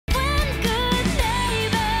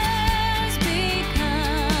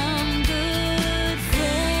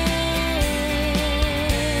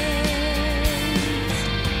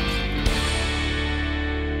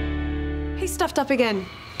stuffed up again,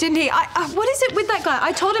 didn't he? What is it with that guy?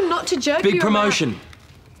 I told him not to jerk you Big promotion. around.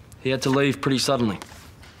 He had to leave pretty suddenly.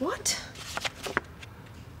 What?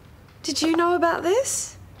 Did you know about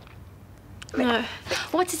this? No.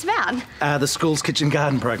 What's this about? The school's kitchen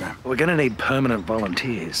garden program. We're going to need permanent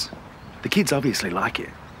volunteers. The kids obviously like you.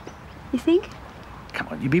 You think? Come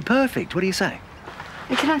on, you'd be perfect. What do you say?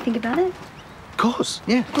 Can I think about it? Of course,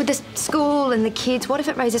 yeah. With the school and the kids, what if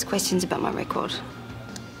it raises questions about my record?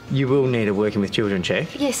 You will need a working with children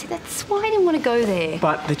check. Yes, that's why I didn't want to go there.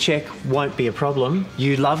 But the check won't be a problem.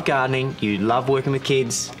 You love gardening, you love working with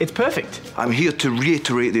kids. It's perfect. I'm here to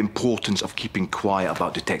reiterate the importance of keeping quiet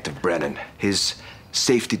about Detective Brennan. His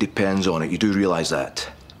safety depends on it. You do realise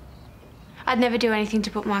that? I'd never do anything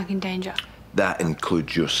to put Mark in danger. That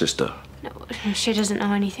includes your sister. No, she doesn't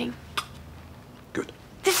know anything. Good.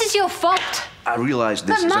 This is your fault. I realise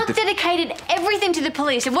this But is Mark dedicated everything to the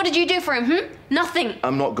police. And what did you do for him, Nothing.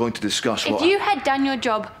 I'm not going to discuss what... If you had done your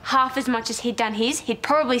job half as much as he'd done his, he'd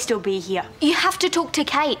probably still be here. You have to talk to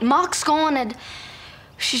Kate. Mark's gone and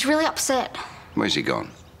she's really upset. Where's he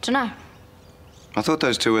gone? Dunno. I thought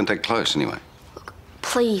those two weren't that close anyway. Look,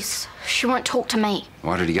 please, she won't talk to me.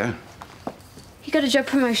 Why did he go? He got a job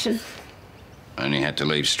promotion. Only had to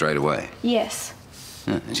leave straight away. Yes.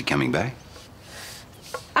 Is he coming back?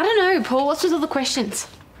 I don't know, Paul. What's with all the questions?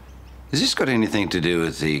 Has this got anything to do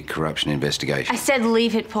with the corruption investigation? I said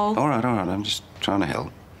leave it, Paul. All right. I'm just trying to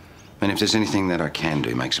help. And if there's anything that I can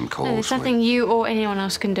do, make some calls. No, there's nothing you or anyone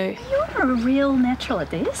else can do. You're a real natural at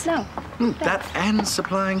this. No. That and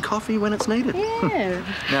supplying coffee when it's needed. Yeah.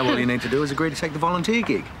 Now all you need to do is agree to take the volunteer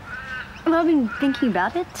gig. Well, I've been thinking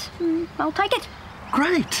about it. I'll take it.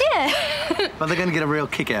 Great. Yeah. But they're going to get a real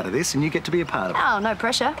kick out of this and you get to be a part of it. Oh, no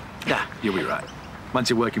pressure. Yeah, you'll be right. Once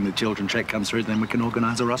you're working with children, check comes through, then we can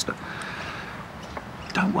organise a roster.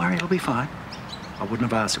 Don't worry, it'll be fine. I wouldn't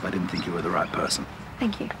have asked if I didn't think you were the right person.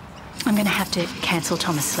 Thank you. I'm going to have to cancel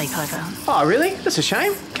Thomas' sleepover. Oh, really? That's a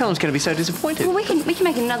shame. Callum's going to be so disappointed. Well, we can make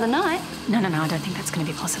it another night. No, I don't think that's going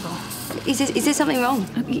to be possible. Is there something wrong?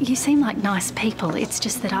 Look, you seem like nice people. It's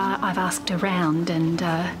just that I've asked around and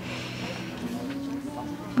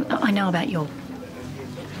I know about your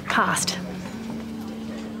past.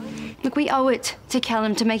 Look, we owe it to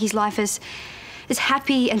Callum to make his life as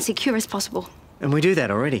happy and secure as possible. And we do that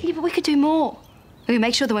already. Yeah, but we could do more. We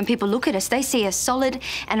make sure that when people look at us, they see a solid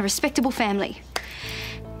and a respectable family.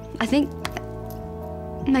 I think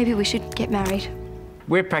maybe we should get married.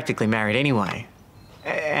 We're practically married anyway.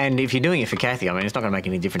 And if you're doing it for Kathy, I mean, it's not going to make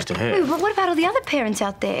any difference to her. Wait, but what about all the other parents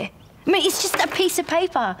out there? I mean, it's just a piece of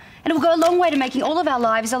paper, and it will go a long way to making all of our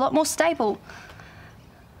lives a lot more stable.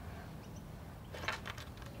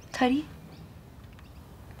 Toadie?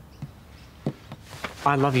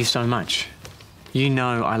 I love you so much. You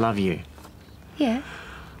know I love you. Yeah.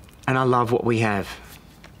 And I love what we have.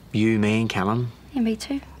 You, me and Callum. Yeah, me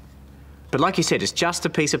too. But like you said, it's just a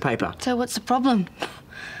piece of paper. So what's the problem?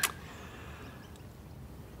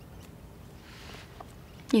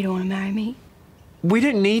 You don't want to marry me? We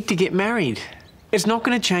don't need to get married. It's not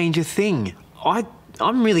going to change a thing.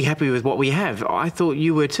 I'm really happy with what we have. I thought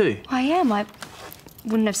you were too. I am. I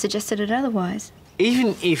wouldn't have suggested it otherwise.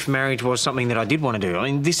 Even if marriage was something that I did want to do, I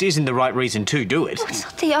mean, this isn't the right reason to do it. Well, it's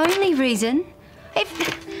not the only reason.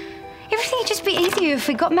 Everything would just be easier if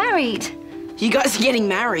we got married. You guys are getting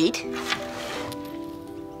married?